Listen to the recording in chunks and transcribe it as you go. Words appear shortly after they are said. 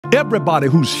Everybody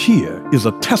who's here is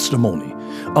a testimony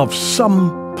of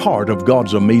some part of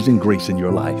God's amazing grace in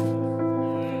your life.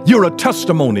 You're a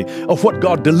testimony of what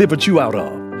God delivered you out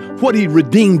of, what He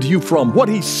redeemed you from, what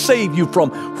He saved you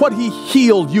from, what He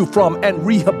healed you from and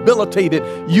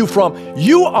rehabilitated you from.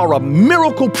 You are a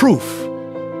miracle proof.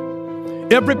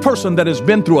 Every person that has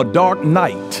been through a dark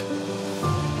night,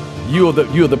 you're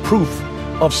the proof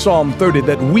of Psalm 30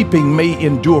 that weeping may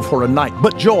endure for a night,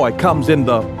 but joy comes in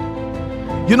the...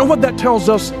 You know what that tells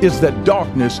us is that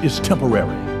darkness is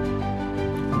temporary.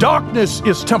 Darkness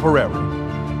is temporary.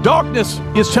 Darkness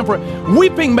is temporary.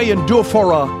 Weeping may endure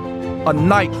for a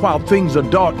night while things are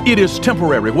dark. It is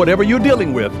temporary. Whatever you're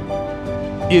dealing with,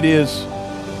 it is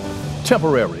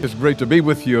temporary. It's great to be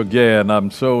with you again.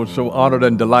 I'm so honored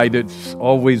and delighted. It's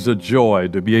always a joy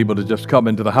to be able to just come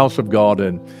into the house of God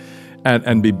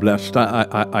and be blessed.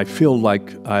 I feel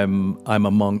like I'm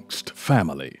amongst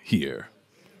family here.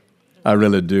 I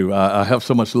really do. I have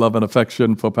so much love and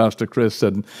affection for Pastor Chris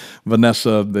and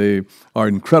Vanessa. They are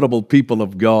incredible people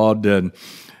of God, and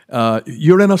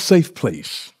you're in a safe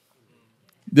place.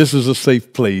 This is a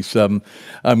safe place. I'm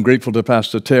grateful to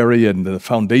Pastor Terry and the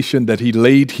foundation that he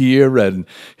laid here and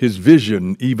his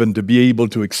vision even to be able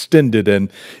to extend it.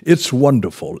 And it's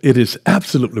wonderful. It is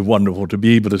absolutely wonderful to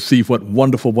be able to see what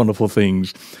wonderful, wonderful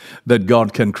things that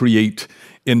God can create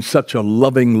in such a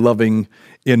loving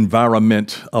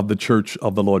environment of the church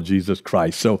of the Lord Jesus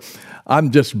Christ. So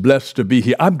I'm just blessed to be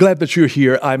here. I'm glad that you're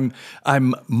here. I'm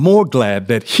more glad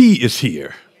that He is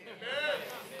here.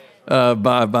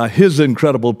 By His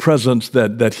incredible presence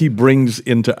that He brings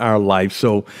into our life.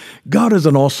 So God is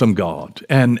an awesome God,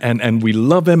 and we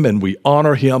love Him and we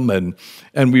honor Him, and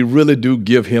we really do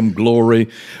give Him glory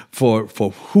for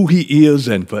who He is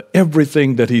and for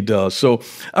everything that He does. So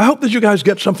I hope that you guys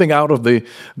get something out of the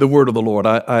word of the Lord.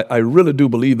 I really do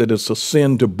believe that it's a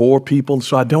sin to bore people,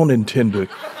 so I don't intend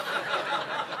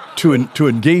to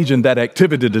engage in that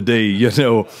activity today. You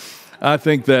know, I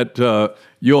think that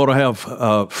you ought to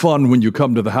have fun when you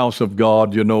come to the house of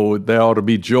God. You know, there ought to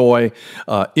be joy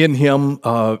in Him.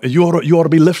 You ought to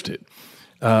be lifted.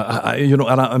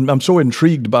 I'm so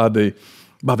intrigued by the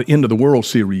End of the World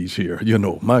series here. You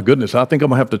know, my goodness, I think I'm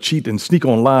gonna have to cheat and sneak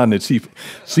online and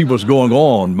see what's going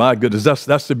on. My goodness,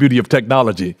 that's the beauty of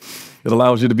technology. It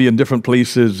allows you to be in different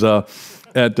places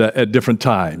at different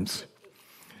times.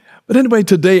 But anyway,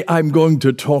 today I'm going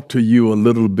to talk to you a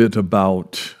little bit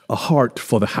about a heart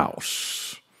for the house.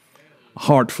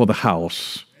 Heart for the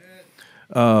house,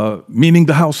 meaning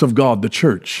the house of God, the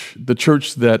church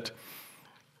that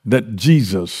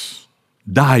Jesus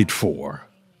died for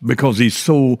because He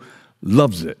so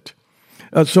loves it.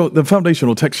 So the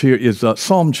foundational text here is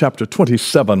Psalm chapter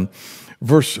 27,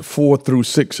 verse 4 through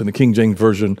 6 in the King James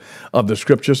Version of the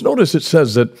Scriptures. Notice it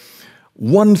says that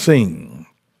one thing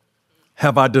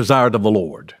have I desired of the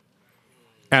Lord,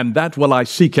 and that will I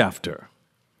seek after,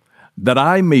 that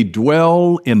I may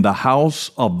dwell in the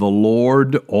house of the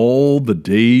Lord all the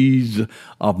days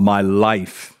of my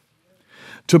life,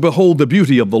 to behold the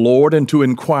beauty of the Lord and to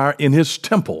inquire in His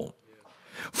temple.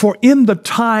 For in the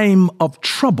time of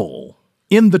trouble,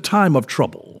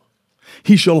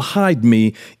 He shall hide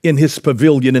me in His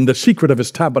pavilion. In the secret of His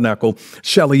tabernacle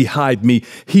shall He hide me.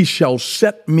 He shall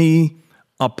set me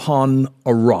upon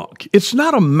a rock. It's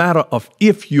not a matter of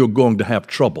if you're going to have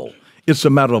trouble. It's a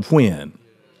matter of when.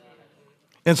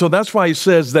 And so that's why He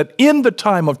says that in the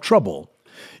time of trouble,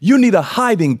 you need a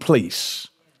hiding place.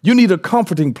 You need a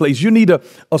comforting place. You need a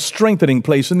strengthening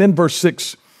place. And then verse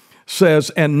 6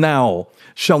 says, and now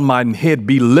shall mine head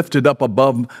be lifted up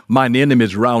above mine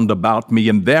enemies round about me,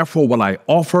 and therefore will I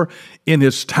offer in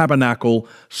His tabernacle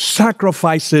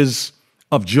sacrifices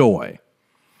of joy.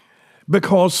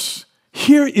 Because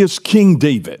here is King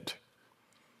David,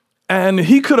 and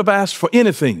he could have asked for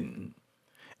anything.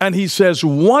 And he says,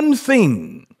 one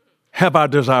thing have I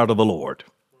desired of the Lord.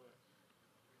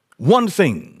 One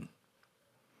thing.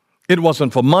 It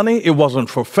wasn't for money. It wasn't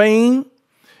for fame.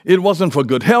 It wasn't for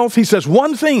good health. He says,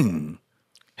 one thing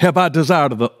have I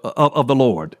desired of the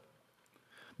Lord,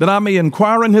 that I may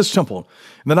inquire in His temple,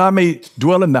 that I may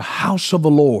dwell in the house of the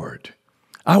Lord.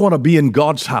 I want to be in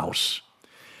God's house.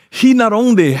 He not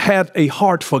only had a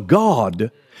heart for God,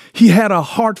 he had a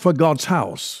heart for God's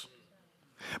house.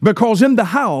 Because in the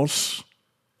house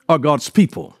are God's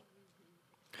people.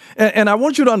 And I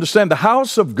want you to understand the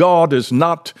house of God is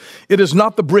not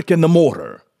the brick and the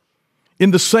mortar.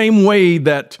 In the same way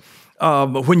that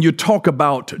when you talk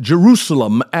about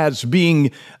Jerusalem as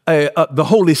being the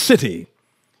holy city,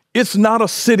 it's not a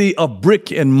city of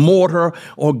brick and mortar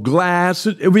or glass.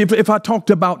 If I talked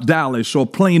about Dallas or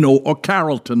Plano or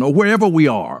Carrollton or wherever we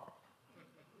are,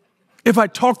 If I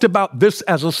talked about this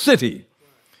as a city,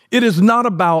 it is not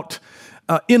about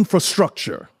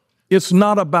infrastructure. It's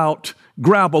not about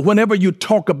gravel. Whenever you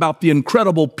talk about the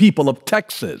incredible people of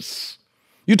Texas,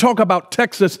 you talk about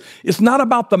Texas, it's not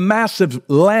about the massive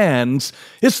lands.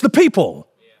 It's the people.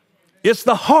 It's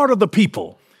the heart of the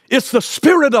people. It's the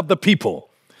spirit of the people.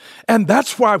 And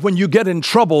that's why when you get in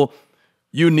trouble,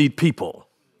 you need people.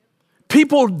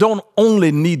 People don't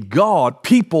only need God,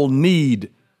 people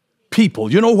need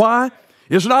people. You know why?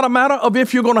 It's not a matter of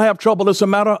if you're going to have trouble. It's a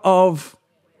matter of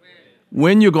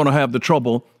when you're going to have the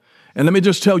trouble. And let me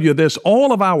just tell you this,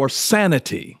 all of our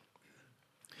sanity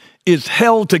is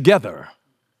held together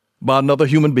by another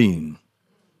human being.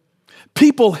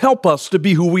 People help us to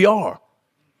be who we are.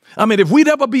 I mean, if we'd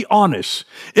ever be honest,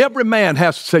 every man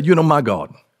has to say, you know, my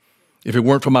God, if it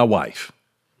weren't for my wife,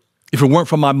 if it weren't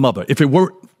for my mother, if it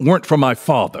weren't for my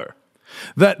father,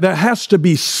 that there has to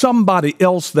be somebody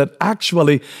else that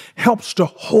actually helps to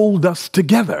hold us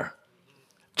together,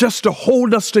 just to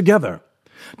hold us together,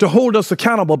 to hold us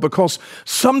accountable, because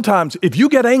sometimes if you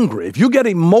get angry, if you get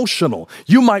emotional,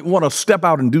 you might want to step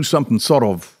out and do something sort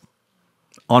of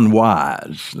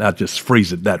unwise. I'll just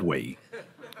phrase it that way.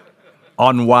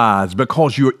 Unwise,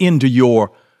 because you're into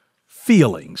your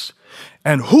feelings.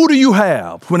 And who do you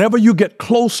have whenever you get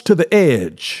close to the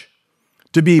edge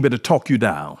to be able to talk you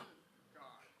down?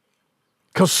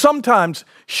 Because sometimes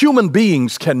human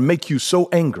beings can make you so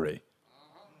angry.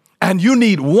 And you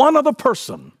need one other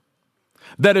person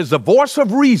that is the voice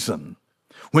of reason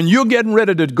when you're getting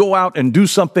ready to go out and do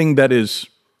something that is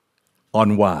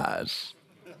unwise.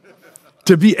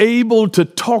 To be able to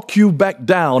talk you back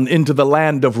down into the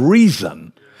land of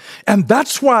reason. And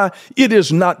that's why it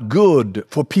is not good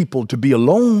for people to be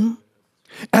alone.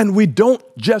 And we don't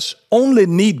just only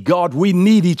need God, we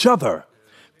need each other.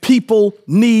 People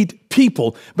need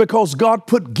people because God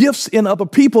put gifts in other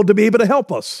people to be able to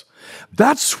help us.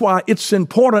 That's why it's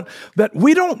important that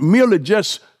we don't merely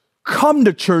just come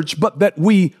to church, but that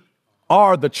we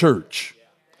are the church.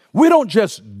 We don't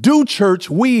just do church,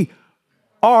 we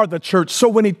are the church. So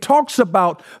when he talks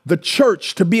about the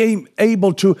church to be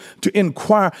able to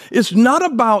inquire, it's not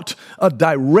about a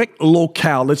direct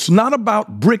locale. It's not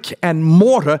about brick and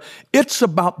mortar. It's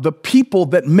about the people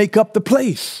that make up the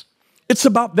place. It's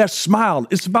about their smile.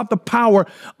 It's about the power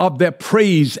of their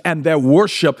praise and their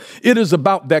worship. It is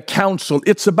about their counsel.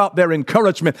 It's about their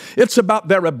encouragement. It's about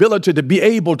their ability to be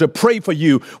able to pray for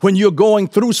you when you're going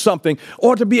through something,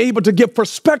 or to be able to give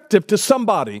perspective to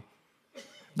somebody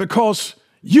because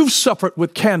you've suffered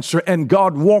with cancer and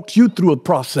God walked you through a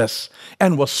process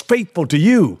and was faithful to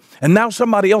you. And now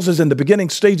somebody else is in the beginning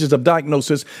stages of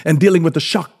diagnosis and dealing with the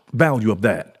shock value of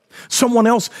that. Someone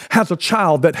else has a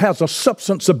child that has a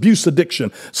substance abuse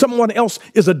addiction. Someone else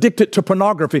is addicted to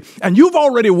pornography. And you've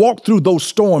already walked through those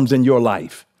storms in your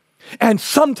life. And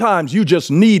sometimes you just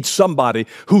need somebody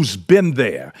who's been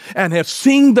there and has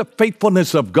seen the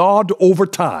faithfulness of God over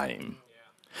time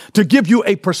to give you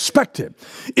a perspective.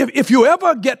 If you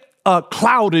ever get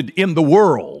clouded in the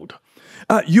world,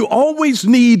 you always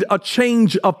need a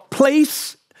change of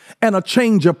place and a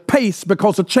change of pace,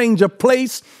 because a change of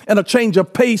place and a change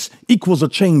of pace equals a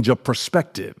change of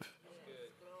perspective.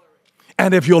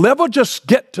 And if you'll ever just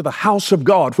get to the house of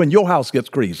God when your house gets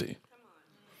crazy,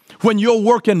 when your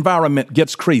work environment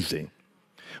gets crazy,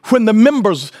 when the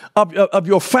members of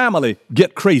your family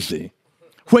get crazy,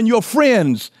 when your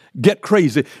friends get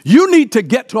crazy, you need to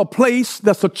get to a place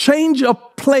that's a change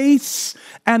of place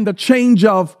and a change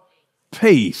of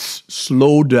pace.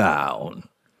 Slow down.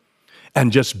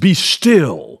 And just be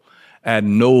still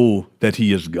and know that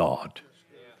he is God.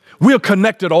 We're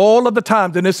connected all of the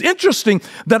time. And it's interesting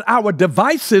that our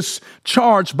devices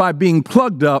charge by being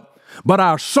plugged up, but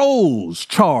our souls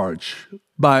charge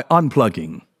by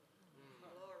unplugging.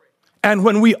 And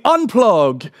when we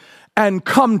unplug and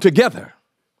come together,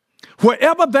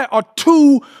 wherever there are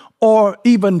two or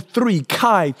even three,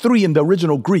 kai, three in the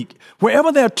original Greek,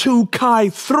 wherever there are two, kai,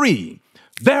 three,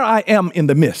 there I am in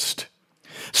the midst.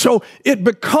 So it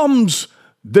becomes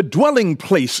the dwelling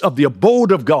place of the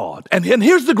abode of God. And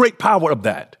here's the great power of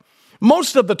that.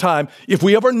 Most of the time, if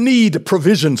we ever need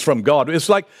provisions from God, it's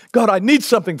like, God, I need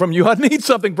something from you. I need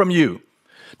something from you.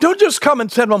 Don't just come and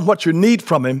tell him what you need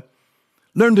from him.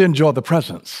 Learn to enjoy the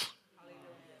presence.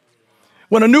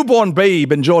 When a newborn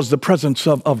babe enjoys the presence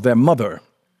of their mother,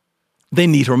 they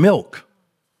need her milk.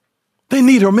 They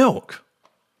need her milk.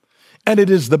 And it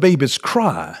is the baby's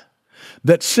cry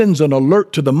that sends an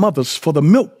alert to the mothers for the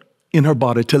milk in her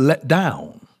body to let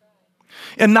down.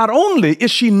 And not only is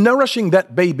she nourishing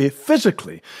that baby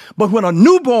physically, but when a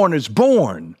newborn is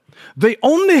born, They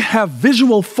only have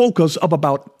visual focus of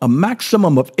about a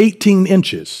maximum of 18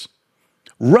 inches,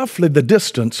 roughly the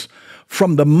distance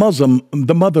from the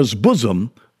mother's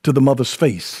bosom to the mother's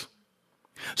face.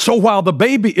 So while the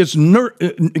baby is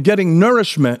getting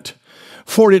nourishment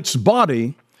for its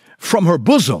body from her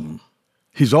bosom,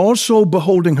 he's also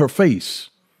beholding her face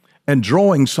and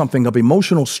drawing something of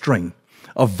emotional strength,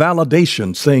 of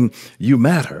validation, saying, you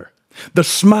matter. The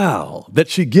smile that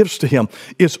she gives to him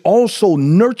is also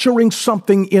nurturing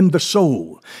something in the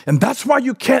soul. And that's why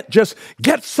you can't just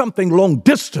get something long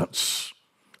distance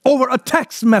over a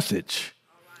text message.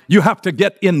 You have to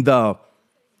get in the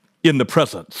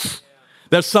presence.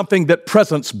 There's something that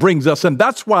presence brings us. And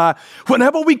that's why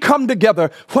whenever we come together,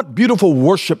 what beautiful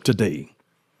worship today.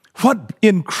 What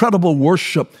incredible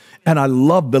worship. And I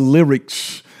love the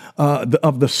lyrics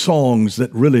of the songs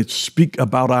that really speak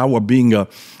about our being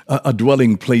a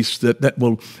dwelling place that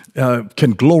will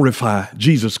can glorify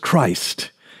Jesus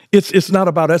Christ. It's not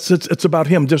about us. It's about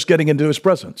him just getting into his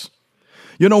presence.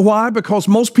 You know why? Because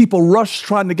most people rush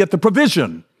trying to get the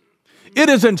provision. It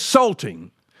is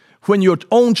insulting when your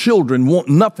own children want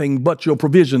nothing but your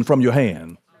provision from your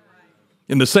hand.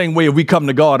 In the same way, we come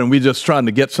to God and we're just trying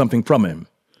to get something from him.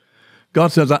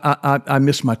 God says, I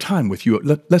miss my time with you.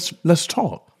 Let's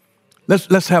talk.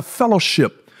 Let's have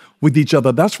fellowship with each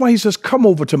other. That's why he says, come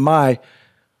over to my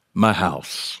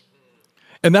house.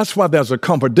 And that's why there's a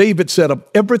comfort. David said of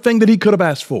everything that he could have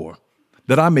asked for,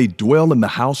 that I may dwell in the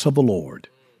house of the Lord,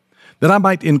 that I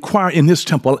might inquire in his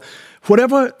temple.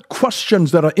 Whatever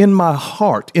questions that are in my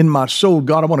heart, in my soul,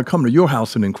 God, I want to come to your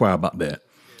house and inquire about that.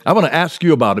 I want to ask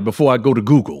you about it before I go to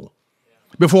Google,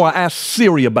 before I ask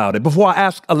Siri about it, before I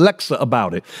ask Alexa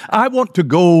about it. I want to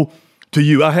go to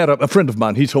you. I had a friend of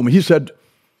mine, he told me, he said,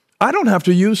 I don't have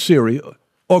to use Siri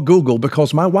or Google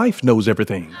because my wife knows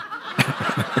everything.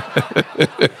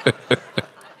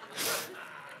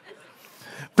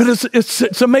 But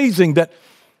it's amazing that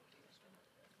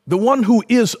the one who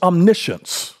is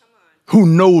omniscience, who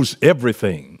knows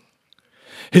everything,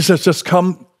 he says, just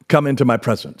come into my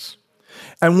presence.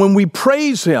 And when we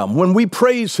praise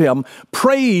him,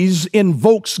 praise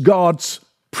invokes God's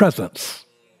presence.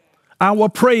 Our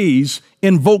praise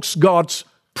invokes God's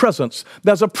presence.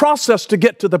 There's a process to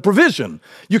get to the provision.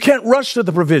 You can't rush to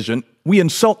the provision. We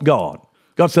insult God.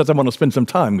 God says, I want to spend some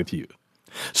time with you.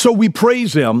 So we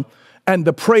praise him, and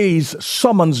the praise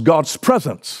summons God's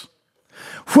presence.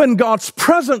 When God's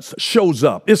presence shows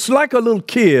up, it's like a little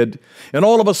kid, and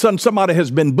all of a sudden somebody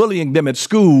has been bullying them at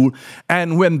school,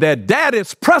 and when their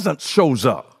daddy's presence shows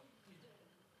up,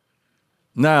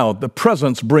 now the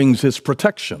presence brings his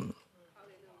protection.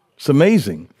 It's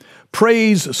amazing.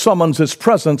 Praise summons his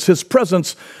presence. His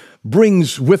presence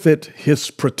brings with it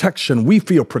his protection. We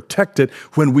feel protected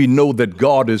when we know that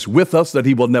God is with us, that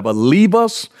he will never leave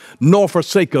us nor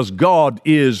forsake us. God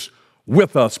is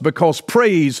with us because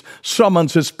praise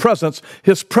summons his presence.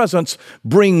 His presence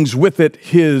brings with it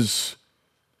his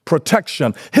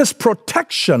protection. His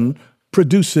protection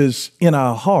produces in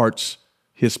our hearts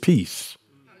his peace.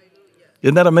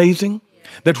 Isn't that amazing?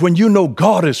 That when you know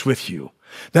God is with you,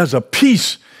 there's a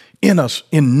peace in us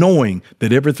in knowing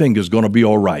that everything is going to be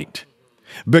all right.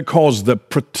 Because the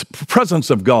presence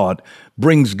of God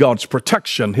brings God's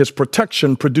protection. His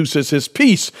protection produces his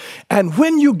peace. And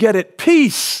when you get it,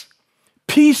 peace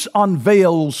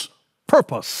unveils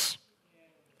purpose.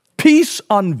 Peace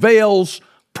unveils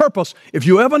purpose. If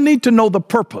you ever need to know the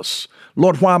purpose,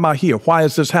 Lord, why am I here? Why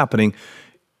is this happening?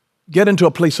 Get into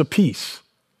a place of peace.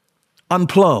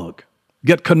 Unplug.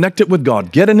 Get connected with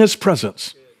God. Get in his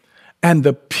presence. And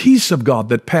the peace of God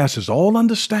that passes all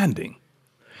understanding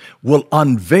will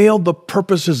unveil the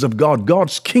purposes of God.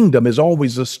 God's kingdom is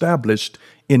always established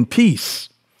in peace.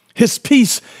 His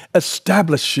peace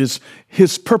establishes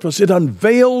his purpose. It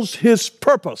unveils his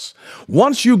purpose.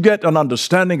 Once you get an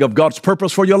understanding of God's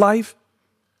purpose for your life,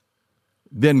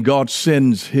 then God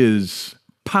sends his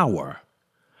power.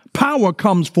 Power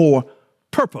comes for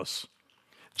purpose.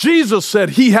 Jesus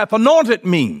said, he hath anointed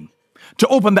me to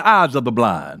open the eyes of the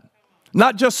blind.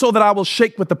 Not just so that I will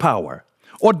shake with the power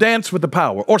or dance with the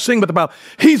power or sing with the power.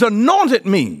 He's anointed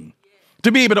me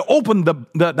to be able to open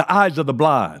the eyes of the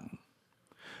blind,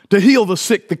 to heal the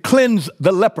sick, to cleanse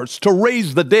the lepers, to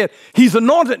raise the dead. He's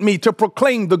anointed me to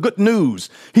proclaim the good news.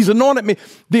 He's anointed me.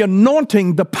 The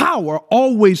anointing, the power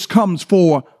always comes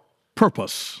for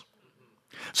purpose.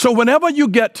 So whenever you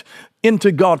get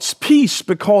into God's peace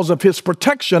because of his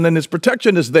protection, and his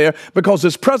protection is there because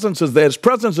his presence is there. His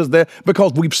presence is there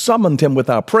because we've summoned him with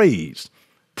our praise.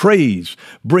 Praise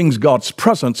brings God's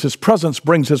presence. His presence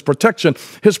brings his protection.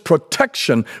 His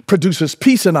protection produces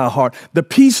peace in our heart. The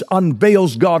peace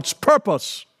unveils God's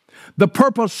purpose. The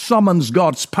purpose summons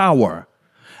God's power,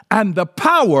 and the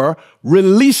power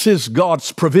releases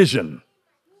God's provision.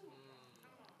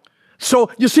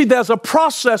 So you see, there's a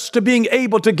process to being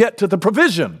able to get to the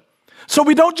provision. So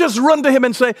we don't just run to him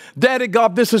and say, Daddy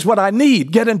God, this is what I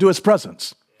need. Get into his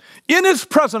presence. In his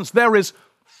presence, there is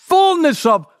fullness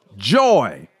of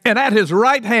joy, and at his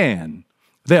right hand,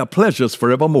 there are pleasures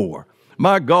forevermore.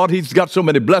 My God, he's got so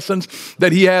many blessings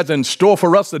that he has in store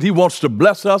for us, that he wants to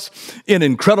bless us in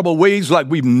incredible ways like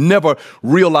we've never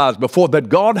realized before, that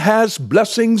God has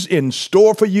blessings in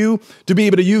store for you to be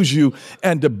able to use you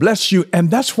and to bless you.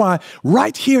 And that's why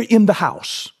right here in the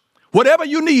house, whatever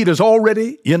you need is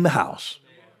already in the house.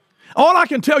 All I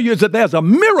can tell you is that there's a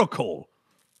miracle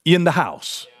in the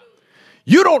house.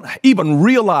 You don't even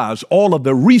realize all of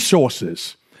the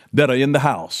resources that are in the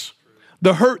house.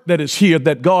 The hurt that is here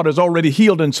that God has already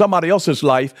healed in somebody else's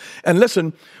life. And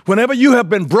listen, whenever you have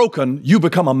been broken, you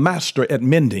become a master at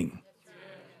mending.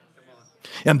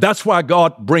 And that's why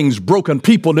God brings broken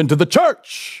people into the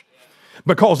church.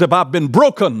 Because if I've been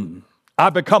broken,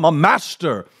 I become a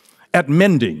master at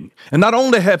mending. And not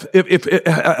only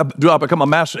do I become a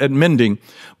master at mending,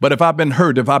 but if I've been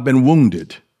hurt, if I've been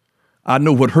wounded, I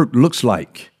know what hurt looks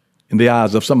like in the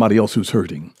eyes of somebody else who's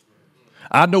hurting.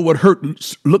 I know what hurt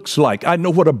looks like. I know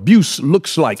what abuse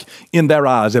looks like in their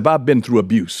eyes if I've been through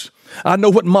abuse. I know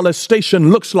what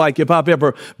molestation looks like if I've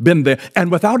ever been there. And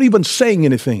without even saying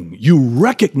anything, you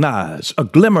recognize a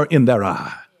glimmer in their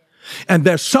eye. And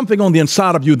there's something on the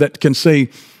inside of you that can say,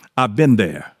 I've been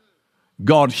there.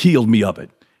 God healed me of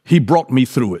it. He brought me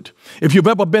through it. If you've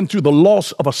ever been through the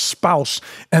loss of a spouse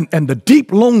and the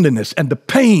deep loneliness and the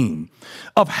pain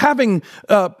of having,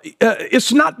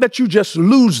 it's not that you just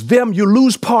lose them, you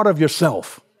lose part of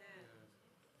yourself.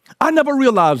 I never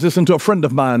realized this until a friend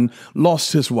of mine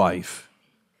lost his wife.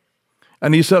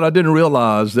 And he said, I didn't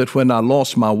realize that when I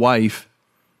lost my wife,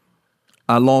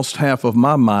 I lost half of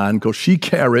my mind because she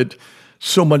carried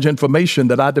so much information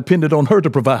that I depended on her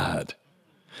to provide.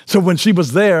 So when she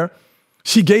was there,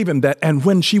 she gave him that. And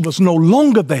when she was no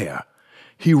longer there,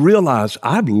 he realized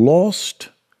I've lost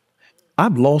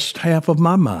half of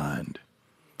my mind.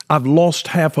 I've lost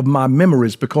half of my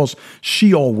memories because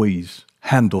she always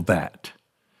handled that.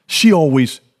 She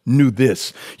always knew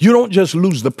this. You don't just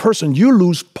lose the person, you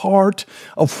lose part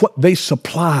of what they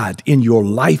supplied in your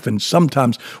life. And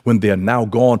sometimes when they're now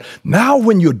gone, now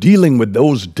when you're dealing with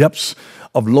those depths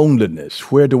of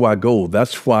loneliness, where do I go?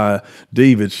 That's why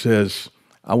David says,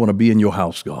 I want to be in your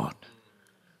house, God.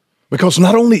 Because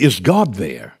not only is God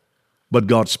there, but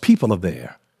God's people are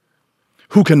there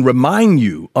who can remind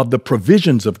you of the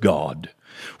provisions of God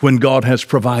when God has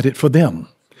provided for them.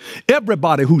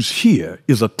 Everybody who's here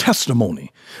is a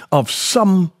testimony of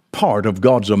some part of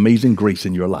God's amazing grace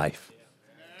in your life.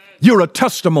 You're a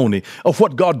testimony of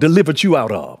what God delivered you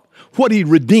out of, what he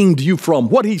redeemed you from,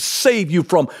 what he saved you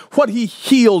from, what he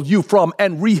healed you from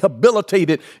and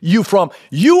rehabilitated you from.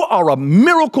 You are a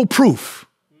miracle proof.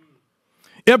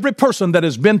 Every person that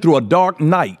has been through a dark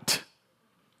night,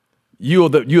 you're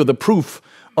the proof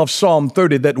of Psalm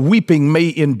 30 that weeping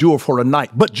may endure for a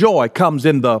night, but joy comes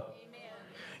in the...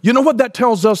 You know what that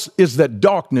tells us is that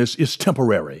darkness is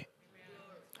temporary.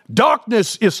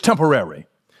 Darkness is temporary.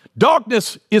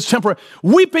 Darkness is temporary.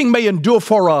 Weeping may endure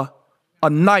for a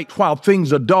night while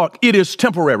things are dark. It is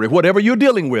temporary. Whatever you're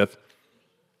dealing with,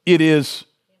 it is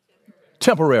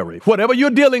temporary. Whatever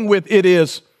you're dealing with, it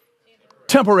is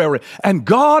temporary. And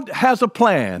God has a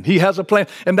plan. He has a plan.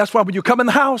 And that's why when you come in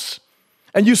the house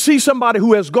and you see somebody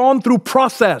who has gone through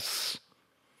process,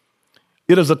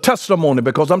 it is a testimony,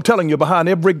 because I'm telling you, behind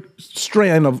every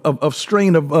strand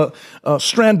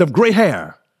of gray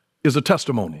hair is a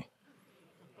testimony.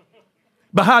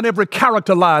 Behind every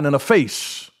character line in a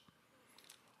face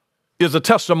is a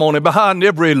testimony. Behind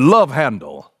every love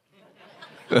handle,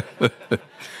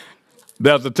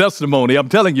 there's a testimony. I'm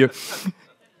telling you.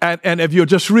 And if you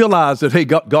just realize that, hey,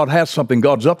 God has something,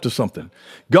 God's up to something.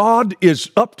 God is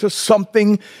up to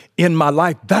something in my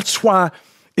life. That's why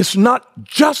it's not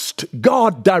just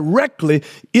God directly,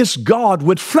 it's God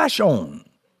with flesh on.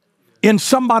 In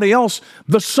somebody else,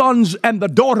 the sons and the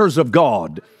daughters of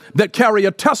God that carry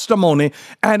a testimony.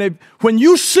 And when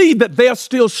you see that they're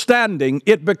still standing,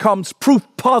 it becomes proof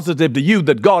positive to you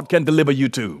that God can deliver you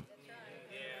too.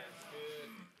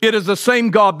 It is the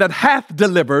same God that hath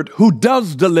delivered, who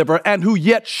does deliver, and who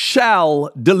yet shall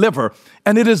deliver.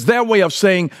 And it is their way of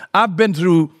saying, I've been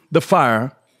through the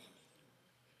fire,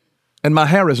 and my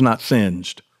hair is not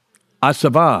singed. I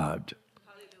survived.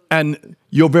 And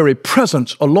your very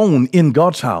presence alone in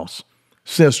God's house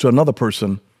says to another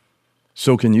person,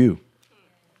 so can you.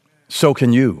 So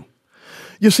can you.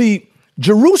 You see,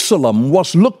 Jerusalem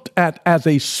was looked at as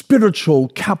a spiritual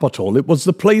capital. It was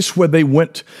the place where they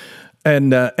went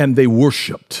and they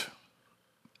worshiped.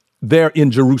 There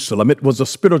in Jerusalem, it was a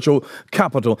spiritual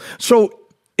capital. So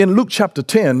in Luke chapter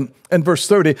 10 and verse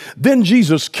 30, then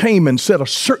Jesus came and said, a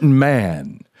certain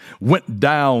man went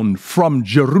down from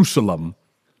Jerusalem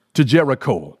to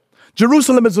Jericho.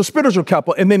 Jerusalem is a spiritual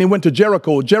capital, and then he went to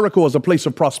Jericho. Jericho is a place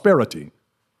of prosperity.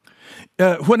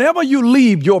 Whenever you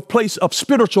leave your place of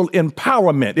spiritual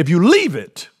empowerment, if you leave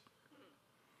it,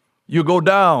 you go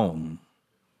down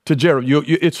to Jericho.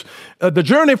 The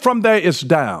journey from there is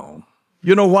down.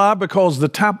 You know why? Because the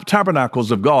tabernacles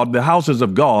of God, the houses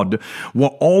of God, were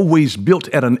always built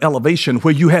at an elevation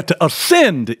where you had to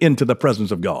ascend into the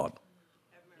presence of God.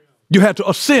 You had to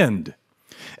ascend.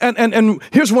 And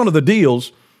here's one of the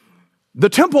deals. The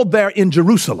temple there in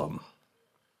Jerusalem,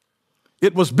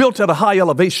 it was built at a high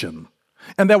elevation.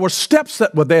 And there were steps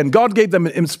that were there, and God gave them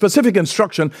in specific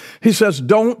instruction. He says,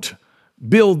 don't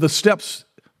build the steps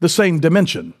the same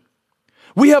dimension.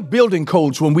 We have building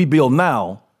codes when we build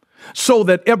now, so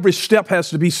that every step has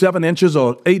to be 7 inches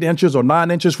or 8 inches or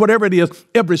 9 inches, whatever it is,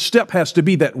 every step has to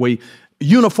be that way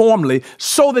uniformly,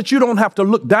 so that you don't have to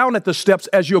look down at the steps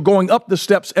as you're going up the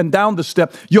steps and down the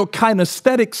step. Your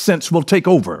kinesthetic sense will take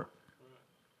over.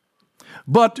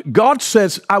 But God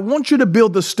says, I want you to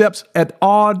build the steps at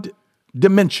odd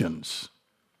dimensions.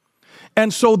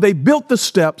 And so they built the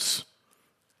steps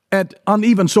at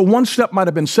uneven. So one step might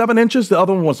have been 7 inches, the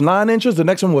other one was 9 inches, the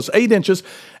next one was 8 inches.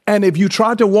 And if you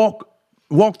tried to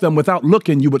walk them without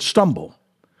looking, you would stumble.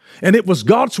 And it was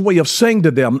God's way of saying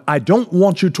to them, I don't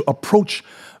want you to approach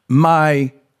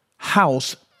my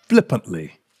house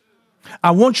flippantly.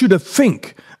 I want you to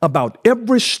think about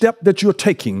every step that you're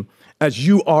taking as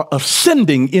you are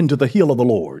ascending into the hill of the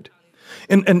Lord.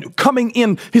 And coming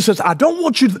in, he says, I don't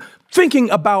want you thinking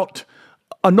about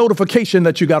a notification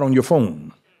that you got on your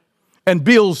phone and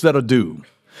bills that are due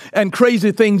and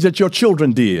crazy things that your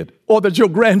children did or that your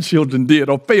grandchildren did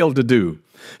or failed to do.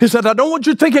 He said, I don't want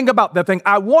you thinking about that thing.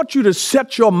 I want you to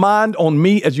set your mind on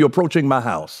me as you're approaching my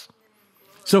house.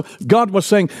 So God was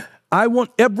saying, I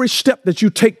want every step that you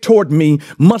take toward me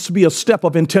must be a step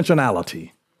of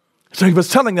intentionality. So he was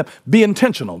telling them, be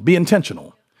intentional, be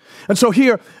intentional. And so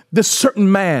here, this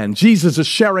certain man, Jesus is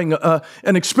sharing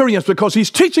an experience because he's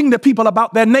teaching the people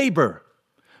about their neighbor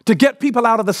to get people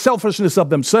out of the selfishness of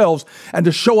themselves and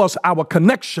to show us our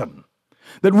connection.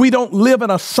 That we don't live in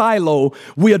a silo.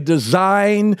 We are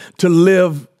designed to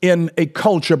live in a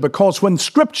culture, because when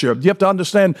Scripture, you have to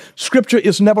understand, Scripture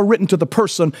is never written to the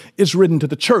person, it's written to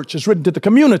the church, it's written to the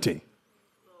community.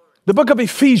 The book of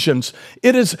Ephesians,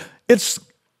 it's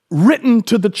written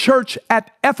to the church at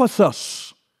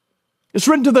Ephesus. It's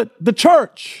written to the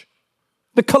church,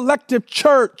 the collective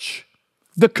church,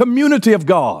 the community of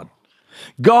God.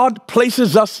 God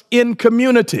places us in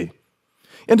community.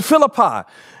 In Philippi,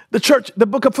 the church, the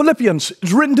book of Philippians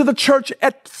is written to the church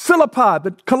at Philippi.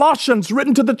 The Colossians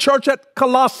written to the church at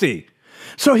Colossae.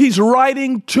 So he's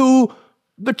writing to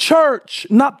the church,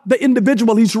 not the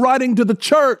individual. He's writing to the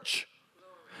church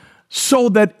so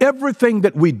that everything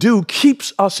that we do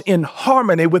keeps us in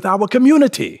harmony with our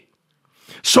community.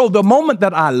 So the moment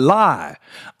that I lie,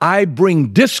 I bring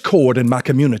discord in my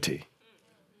community.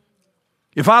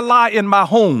 If I lie in my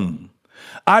home,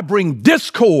 I bring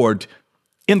discord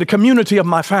in the community of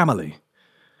my family.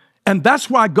 And that's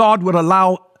why God would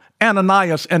allow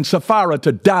Ananias and Sapphira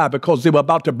to die, because they were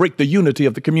about to break the unity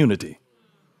of the community.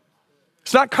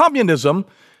 It's not communism,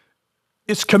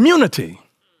 it's community.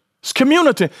 It's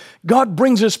community. God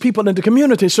brings his people into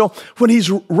community. So when he's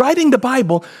writing the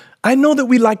Bible, I know that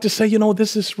we like to say,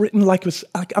 this is written like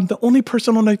I'm the only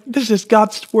person on earth. This is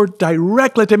God's word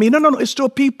directly to me. No, it's to a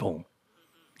people.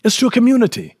 It's to a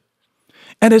community.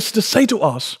 And it's to say to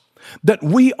us that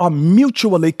we are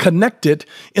mutually connected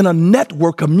in a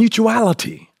network of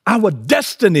mutuality. Our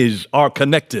destinies are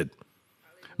connected.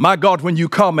 My God, when you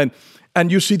come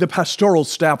and you see the pastoral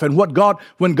staff and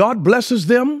when God blesses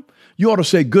them, you ought to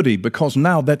say goody, because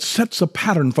now that sets a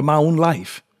pattern for my own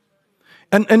life.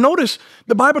 And notice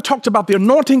the Bible talks about the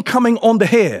anointing coming on the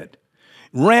head,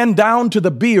 ran down to the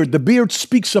beard. The beard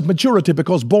speaks of maturity,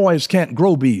 because boys can't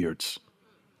grow beards.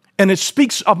 And it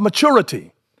speaks of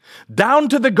maturity down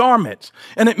to the garments.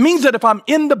 And it means that if I'm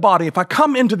in the body, if I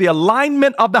come into the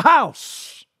alignment of the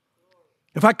house,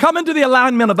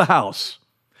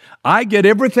 I get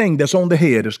everything that's on the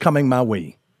head is coming my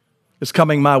way. It's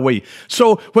coming my way.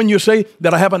 So when you say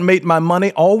that I haven't made my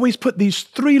money, always put these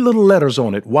 3 little letters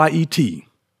on it, Y-E-T,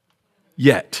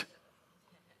 yet.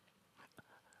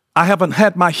 I haven't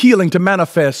had my healing to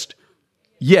manifest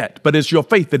yet, but it's your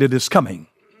faith that it is coming.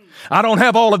 I don't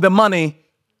have all of the money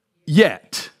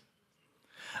yet.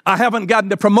 I haven't gotten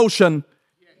the promotion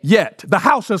yet. The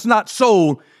house is not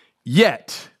sold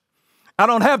yet. I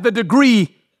don't have the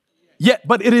degree yet,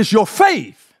 but it is your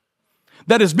faith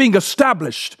that is being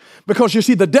established, because you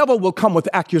see, the devil will come with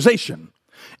accusation,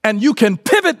 and you can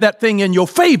pivot that thing in your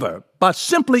favor by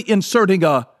simply inserting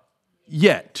a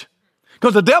yet.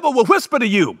 Because the devil will whisper to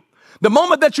you, the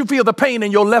moment that you feel the pain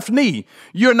in your left knee,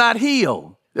 you're not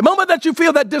healed. The moment that you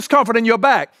feel that discomfort in your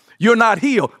back, you're not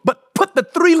healed. But put the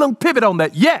 3 little pivot on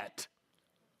that. Yet.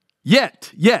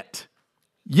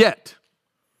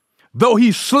 Though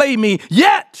he slay me,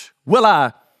 yet will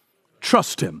I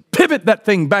trust him. Pivot that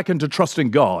thing back into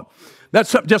trusting God.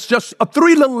 That's just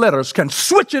 3 little letters can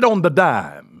switch it on the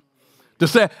dime to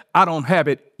say, I don't have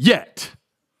it yet.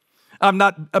 I've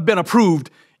not been approved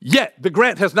yet. The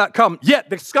grant has not come yet.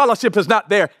 The scholarship is not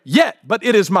there yet, but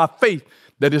it is my faith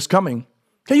that is coming.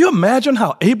 Can you imagine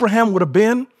how Abraham would have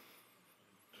been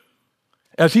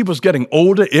as he was getting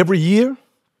older every year?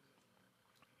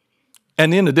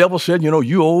 And then the devil said,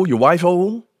 you old, your wife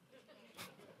old.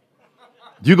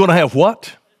 You're going to have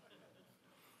what?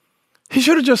 He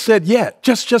should have just said,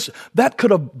 just that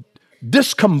could have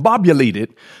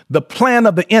discombobulated the plan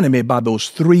of the enemy by those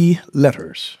 3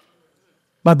 letters.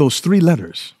 By those 3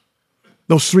 letters.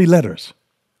 Those 3 letters.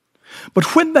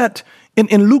 But when that,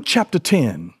 in Luke chapter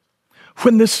 10,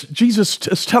 when this Jesus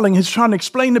is he's trying to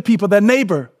explain to people, their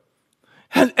neighbor,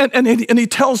 and he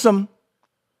tells them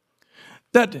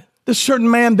that this certain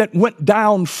man that went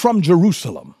down from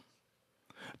Jerusalem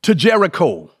to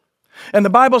Jericho, and the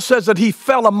Bible says that he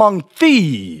fell among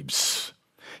thieves.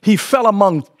 He fell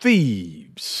among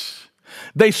thieves.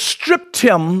 They stripped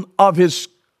him of his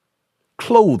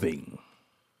clothing.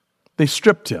 They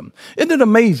stripped him. Isn't it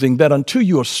amazing that until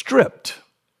you are stripped,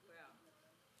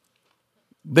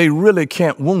 they really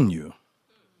can't wound you?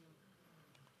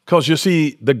 Because you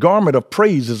see, the garment of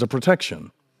praise is a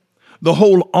protection. The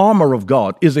whole armor of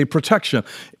God is a protection.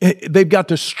 They've got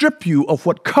to strip you of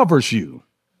what covers you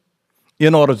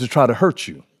in order to try to hurt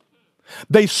you.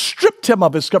 They stripped him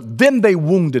of his cover, then they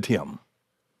wounded him.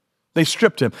 They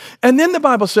stripped him. And then the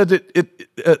Bible said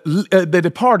that they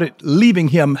departed, leaving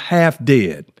him half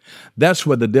dead. That's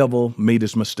where the devil made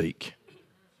his mistake.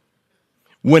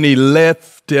 When he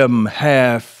left him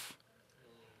half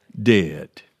dead.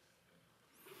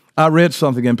 I read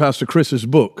something in Pastor Chris's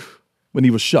book when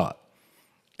he was shot.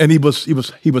 And he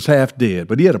was half dead,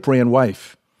 but he had a praying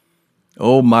wife.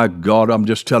 Oh my God, I'm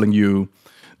just telling you,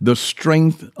 the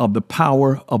strength of the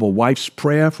power of a wife's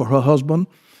prayer for her husband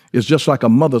is just like a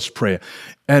mother's prayer.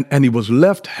 And he was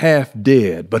left half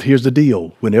dead. But here's the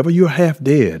deal. Whenever you're half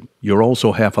dead, you're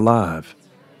also half alive.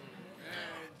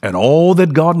 And all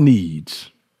that God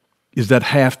needs is that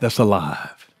half that's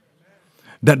alive.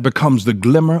 That becomes the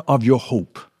glimmer of your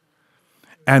hope.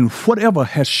 And whatever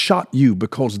has shot you,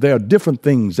 because there are different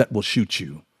things that will shoot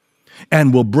you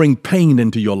and will bring pain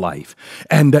into your life,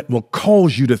 and that will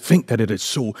cause you to think that it's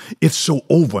so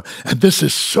over. And this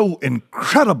is so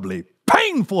incredibly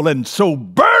painful and so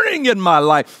burning in my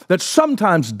life that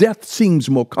sometimes death seems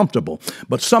more comfortable.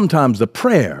 But sometimes the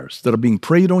prayers that are being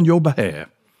prayed on your behalf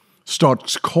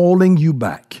starts calling you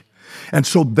back. And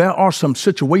so there are some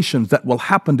situations that will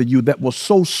happen to you that will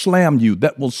so slam you,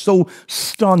 that will so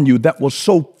stun you, that will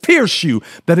so pierce you,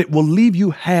 that it will leave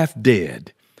you half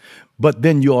dead. But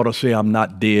then you ought to say, I'm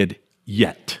not dead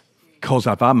yet. Because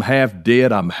if I'm half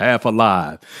dead, I'm half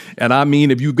alive. And I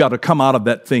mean, if you've got to come out of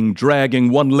that thing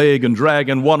dragging one leg and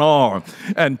dragging one arm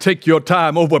and take your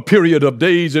time over a period of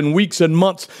days and weeks and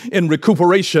months in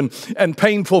recuperation and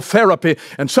painful therapy.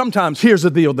 And sometimes here's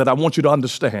the deal that I want you to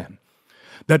understand.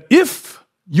 That if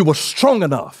you were strong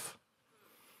enough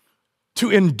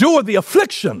to endure the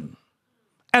affliction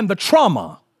and the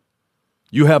trauma,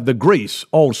 you have the grace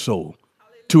also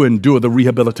to endure the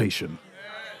rehabilitation.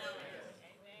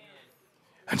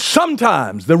 And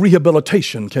sometimes the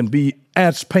rehabilitation can be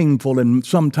as painful and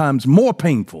sometimes more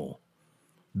painful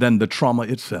than the trauma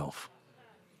itself.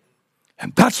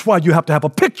 And that's why you have to have a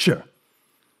picture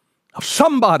of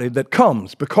somebody that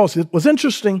comes, because it was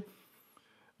interesting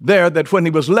there that when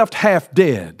he was left half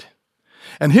dead,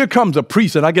 and here comes a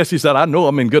priest, and I guess he said, I know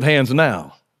I'm in good hands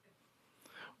now.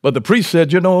 But the priest said,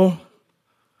 the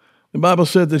Bible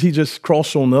said that he just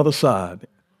crossed on the other side.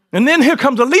 And then here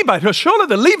comes a Levite. Surely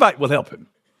the Levite will help him.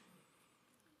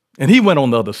 And he went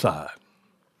on the other side.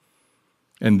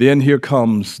 And then here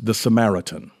comes the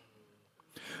Samaritan.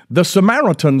 The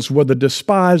Samaritans were the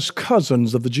despised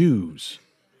cousins of the Jews.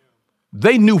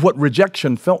 They knew what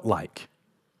rejection felt like.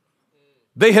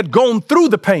 They had gone through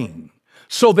the pain,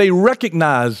 so they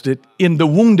recognized it in the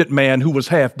wounded man who was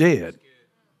half dead.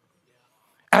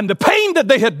 And the pain that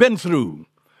they had been through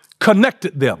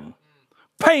connected them.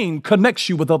 Pain connects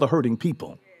you with other hurting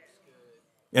people.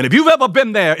 And if you've ever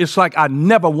been there, it's like, I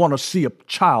never want to see a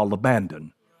child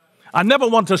abandoned. I never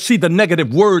want to see the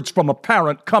negative words from a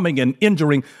parent coming and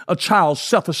injuring a child's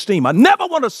self-esteem. I never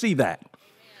want to see that.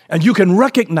 And you can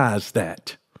recognize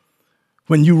that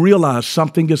when you realize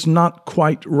something is not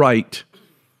quite right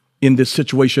in this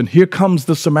situation. Here comes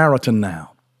the Samaritan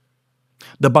now.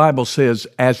 The Bible says,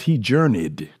 as he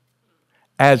journeyed,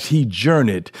 it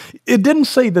didn't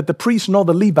say that the priest nor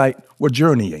the Levite were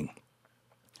journeying.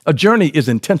 A journey is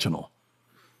intentional.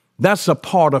 That's a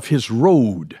part of his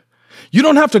road. You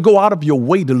don't have to go out of your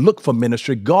way to look for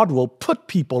ministry. God will put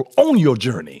people on your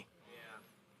journey.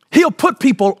 He'll put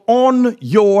people on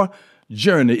your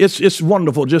journey. It's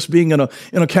wonderful just being in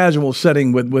a casual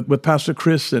setting with Pastor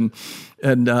Chris and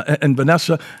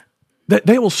Vanessa.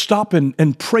 They will stop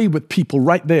and pray with people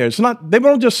right there. It's not, they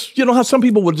won't just, you know how some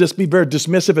people will just be very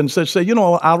dismissive and say, you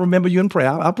know, I'll remember you in prayer.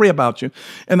 I'll pray about you.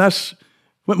 And that's,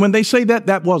 when they say that,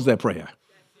 that was their prayer.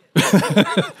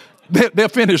 They're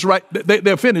finished right.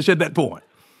 They're finished at that point.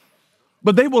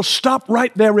 But they will stop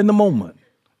right there in the moment.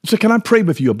 So can I pray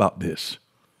with you about this?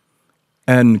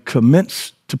 And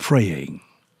commence to praying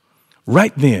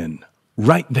right then,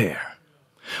 right there.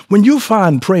 When you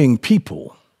find praying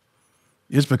people,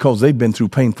 it's because they've been through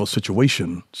painful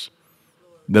situations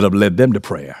that have led them to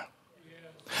prayer.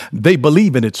 They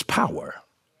believe in its power.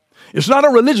 It's not a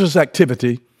religious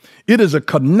activity. It is a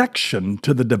connection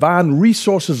to the divine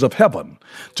resources of heaven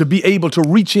to be able to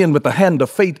reach in with the hand of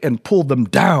faith and pull them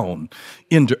down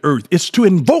into earth. It's to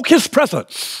invoke his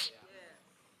presence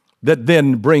that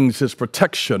then brings his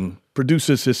protection,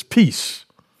 produces his peace,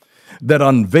 that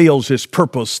unveils his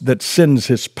purpose, that sends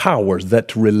his powers,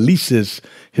 that releases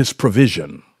his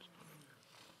provision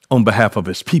on behalf of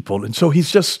his people. And so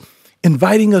he's just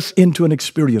inviting us into an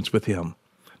experience with him.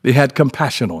 They had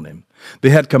compassion on him.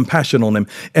 They had compassion on him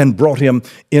and brought him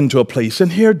into a place.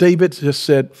 And here David just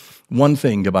said one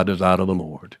thing about his desire of the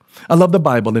Lord. I love the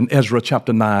Bible in Ezra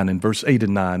chapter 9 and verse 8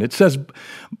 and 9. It says,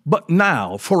 but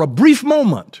now for a brief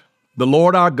moment, the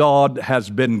Lord our God has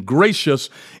been gracious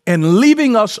in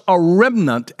leaving us a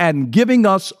remnant and giving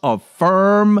us a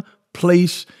firm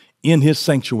place in his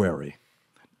sanctuary.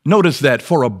 Notice that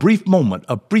for a brief moment,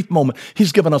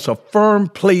 he's given us a firm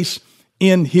place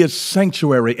in his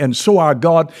sanctuary. And so our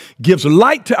God gives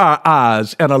light to our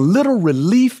eyes and a little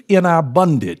relief in our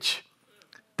bondage.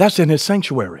 That's in his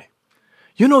sanctuary.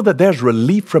 You know that there's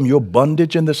relief from your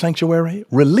bondage in the sanctuary?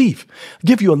 Relief.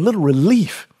 Give you a little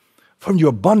relief from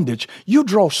your bondage. You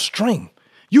draw strength.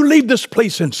 You leave this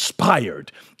place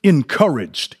inspired,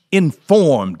 encouraged,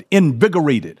 informed,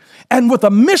 invigorated, and with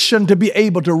a mission to be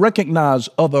able to recognize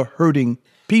other hurting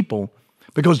people.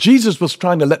 Because Jesus was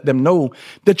trying to let them know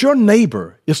that your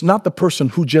neighbor is not the person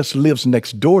who just lives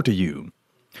next door to you.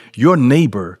 Your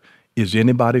neighbor is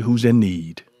anybody who's in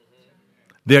need.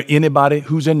 They're anybody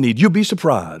who's in need. You'll be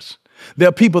surprised. There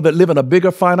are people that live in a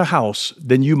bigger, finer house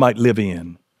than you might live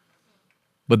in,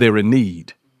 but they're in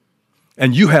need.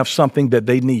 And you have something that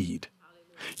they need.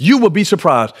 You will be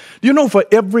surprised. Do you know for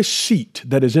every seat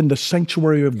that is in the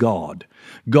sanctuary of God,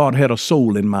 God had a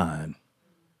soul in mind.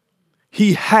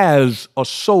 He has a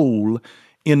soul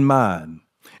in mind.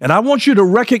 And I want you to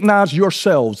recognize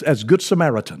yourselves as good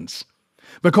Samaritans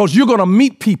because you're going to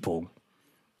meet people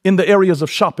in the areas of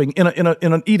shopping, in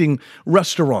an eating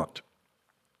restaurant,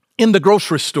 in the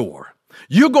grocery store.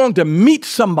 You're going to meet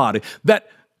somebody that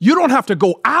you don't have to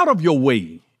go out of your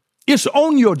way. It's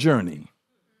on your journey.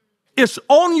 It's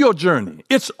on your journey.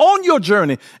 It's on your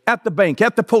journey at the bank,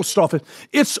 at the post office.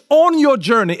 It's on your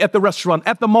journey at the restaurant,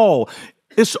 at the mall.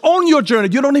 It's on your journey.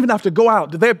 You don't even have to go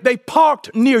out. They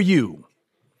parked near you.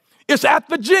 It's at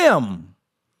the gym,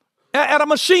 at a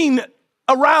machine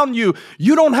around you.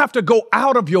 You don't have to go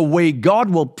out of your way. God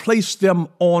will place them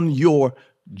on your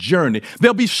journey.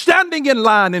 They'll be standing in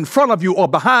line in front of you or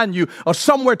behind you or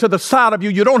somewhere to the side of you.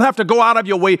 You don't have to go out of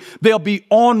your way. They'll be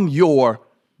on your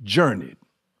journey.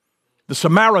 The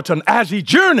Samaritan, as he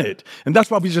journeyed, and that's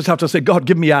why we just have to say, God,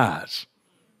 give me eyes.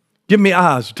 Give me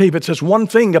eyes. David says one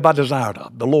thing about desire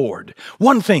of the Lord.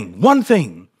 One thing.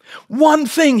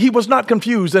 He was not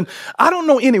confused. And I don't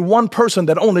know any one person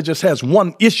that only just has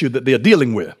one issue that they're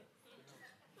dealing with.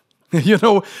 You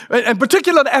know, and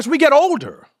particularly as we get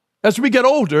older,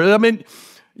 I mean,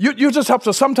 you just have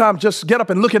to sometimes just get up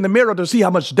and look in the mirror to see how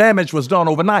much damage was done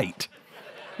overnight.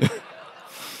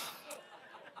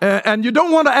 And you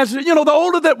don't want to, as you know, the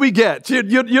older that we get,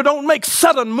 you don't make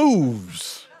sudden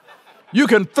moves. You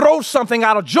can throw something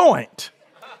out of joint.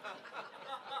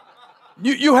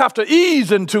 You have to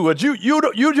ease into it. You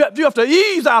have to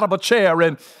ease out of a chair,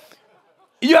 and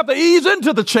you have to ease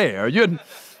into the chair.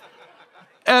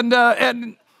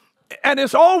 And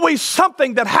it's always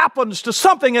something that happens to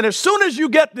something. And as soon as you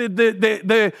get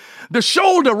the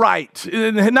shoulder right,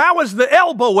 and now it's the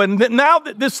elbow, and now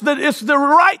it's the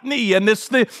right knee, and it's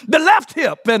the left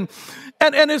hip, and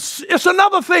it's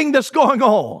another thing that's going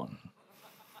on.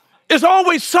 It's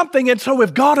always something. And so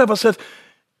if God ever says,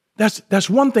 that's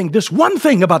one thing, this one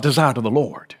thing about desire to the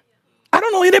Lord. I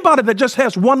don't know anybody that just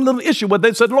has one little issue where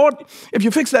they said, Lord, if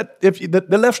you fix that, if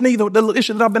the left knee, the little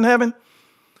issue that I've been having,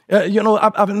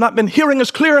 I've not been hearing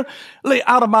as clearly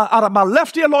out of my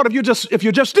left ear, Lord, if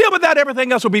you just deal with that,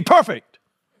 everything else will be perfect.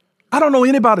 I don't know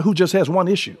anybody who just has one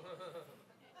issue.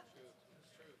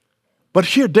 But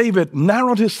here David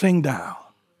narrowed his thing down.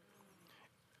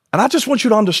 And I just want you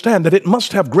to understand that it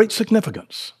must have great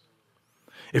significance.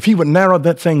 If he would narrow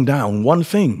that thing down, one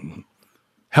thing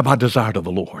have I desired of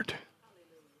the Lord.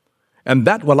 And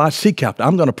that will I seek after.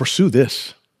 I'm going to pursue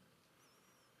this,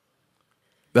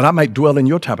 that I might dwell in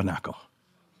your tabernacle,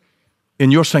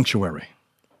 in your sanctuary,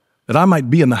 that I might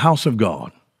be in the house of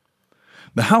God.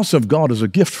 The house of God is a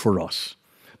gift for us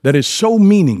that is so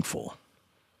meaningful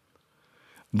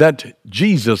that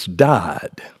Jesus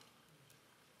died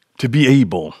to be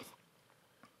able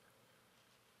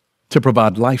to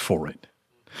provide life for it.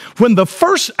 When the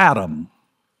first Adam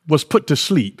was put to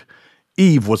sleep,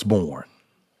 Eve was born.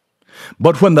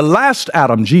 But when the last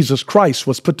Adam, Jesus Christ,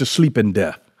 was put to sleep in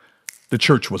death, the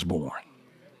church was born.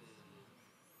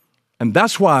 And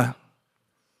that's why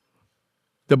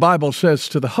the Bible says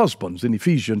to the husbands in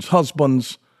Ephesians,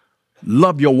 husbands,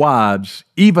 love your wives,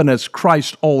 even as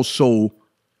Christ also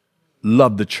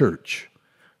loved the church.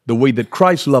 The way that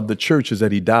Christ loved the church is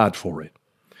that he died for it.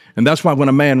 And that's why when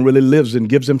a man really lives and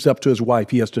gives himself to his wife,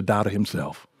 he has to die to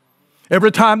himself.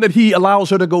 Every time that he allows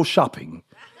her to go shopping,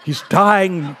 he's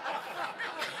dying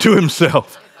to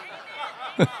himself.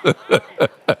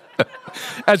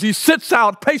 As he sits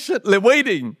out patiently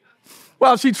waiting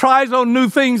while she tries on new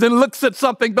things and looks at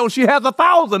something, though she has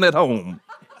 1,000 at home.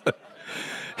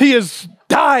 He is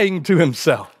dying to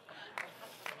himself.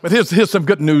 But here's some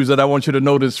good news that I want you to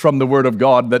notice from the Word of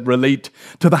God that relate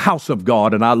to the house of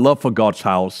God and our love for God's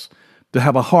house, to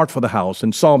have a heart for the house.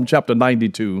 In Psalm chapter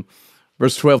 92,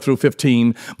 verse 12 through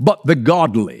 15, but the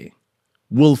godly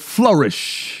will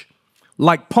flourish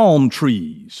like palm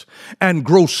trees and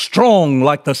grow strong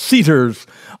like the cedars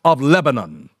of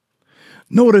Lebanon.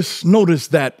 Notice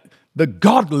that the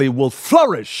godly will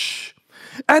flourish.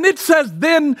 And it says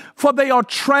then, for they are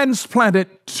transplanted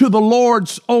to the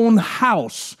Lord's own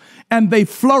house, and they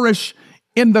flourish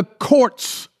in the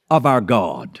courts of our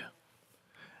God.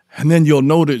 And then you'll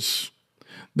notice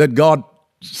that God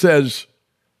says,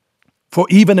 for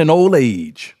even in old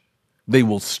age, they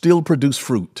will still produce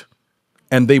fruit,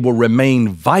 and they will remain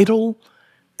vital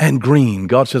and green.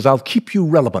 God says, I'll keep you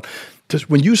relevant. Just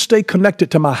when you stay connected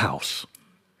to my house,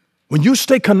 when you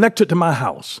stay connected to my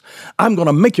house, I'm going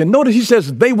to make you. Notice he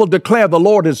says, they will declare the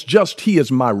Lord is just, he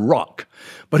is my rock.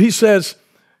 But he says,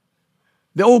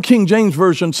 the old King James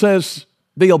Version says,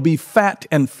 they'll be fat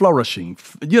and flourishing.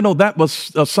 You know, that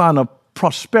was a sign of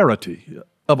prosperity,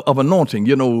 of anointing,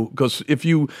 you know, because if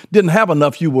you didn't have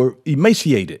enough, you were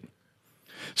emaciated.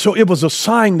 So it was a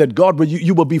sign that God,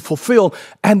 you will be fulfilled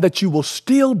and that you will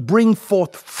still bring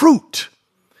forth fruit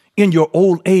in your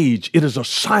old age. It is a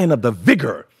sign of the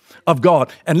vigor of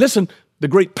God. And listen, the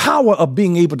great power of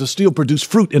being able to still produce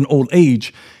fruit in old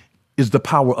age is the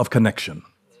power of connection.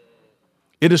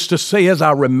 It is to say, as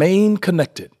I remain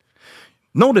connected.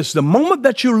 Notice, the moment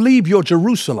that you leave your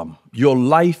Jerusalem, your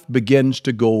life begins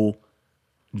to go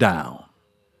down.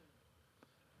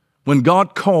 When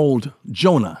God called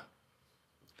Jonah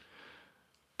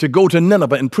to go to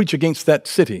Nineveh and preach against that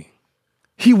city,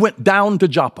 he went down to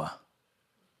Joppa,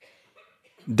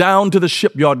 down to the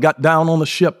shipyard, got down on the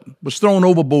ship, was thrown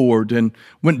overboard, and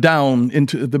went down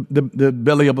into the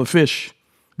belly of a fish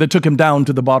that took him down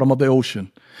to the bottom of the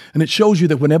ocean. And it shows you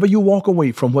that whenever you walk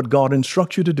away from what God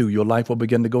instructs you to do, your life will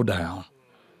begin to go down.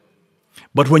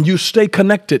 But when you stay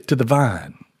connected to the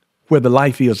vine, where the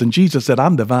life is, and Jesus said,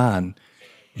 I'm the vine,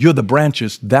 you're the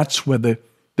branches, that's where the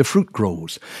fruit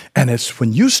grows. And it's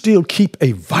when you still keep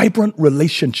a vibrant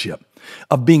relationship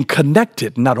of being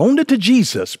connected not only to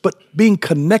Jesus, but being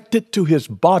connected to his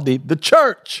body, the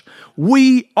church.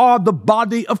 We are the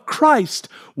body of Christ.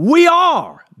 We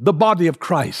are the body of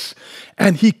Christ.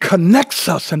 And he connects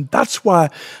us. And that's why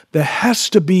there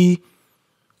has to be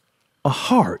a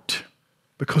heart.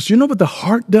 Because you know what the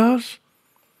heart does?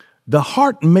 The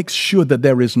heart makes sure that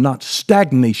there is not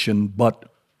stagnation,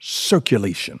 but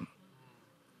circulation.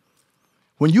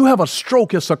 When you have a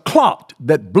stroke, it's a clot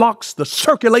that blocks the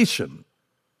circulation.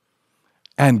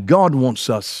 And God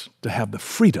wants us to have the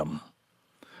freedom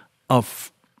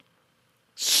of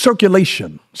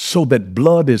circulation so that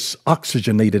blood is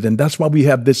oxygenated. And that's why we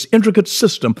have this intricate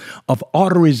system of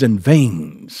arteries and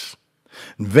veins.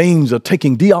 Veins are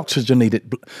taking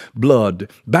deoxygenated blood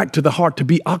back to the heart to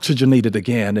be oxygenated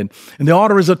again. And the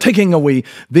arteries are taking away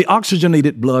the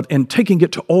oxygenated blood and taking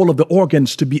it to all of the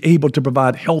organs to be able to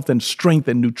provide health and strength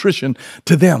and nutrition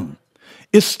to them.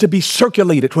 It's to be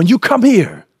circulated. When you come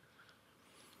here,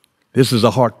 this is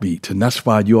a heartbeat. And that's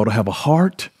why you ought to have a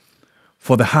heart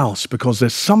for the house, because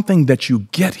there's something that you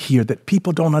get here that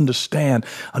people don't understand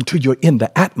until you're in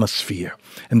the atmosphere.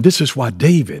 And this is why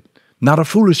David, not a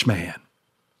foolish man,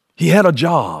 he had a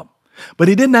job, but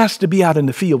he didn't ask to be out in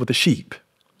the field with the sheep.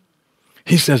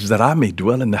 He says that I may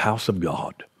dwell in the house of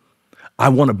God. I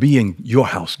want to be in your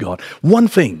house, God. One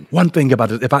thing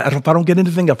about it, if I don't get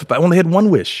anything else, if I only had one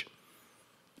wish,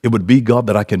 it would be, God,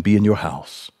 that I can be in your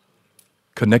house,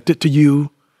 connected to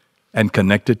you and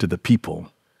connected to the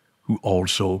people who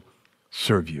also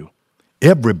serve you.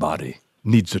 Everybody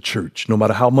needs a church, no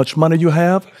matter how much money you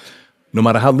have, no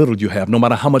matter how little you have, no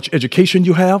matter how much education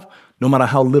you have, no matter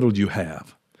how little you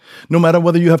have, no matter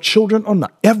whether you have children or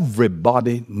not.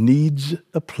 Everybody needs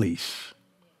a place.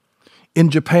 In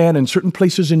Japan and certain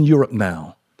places in Europe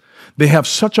now, they have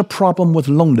such a problem with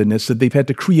loneliness that they've had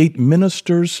to create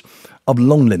ministers of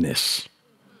loneliness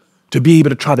to be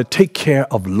able to try to take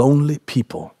care of lonely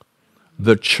people.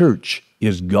 The church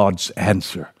is God's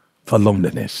answer for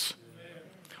loneliness.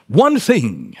 One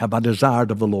thing have I desired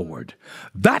of the Lord,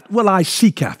 that will I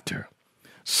seek after.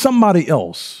 Somebody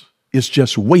else is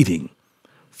just waiting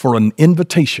for an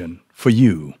invitation for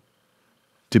you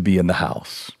to be in the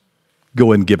house.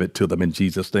 Go and give it to them in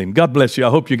Jesus' name. God bless you. I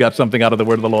hope you got something out of the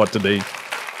word of the Lord today.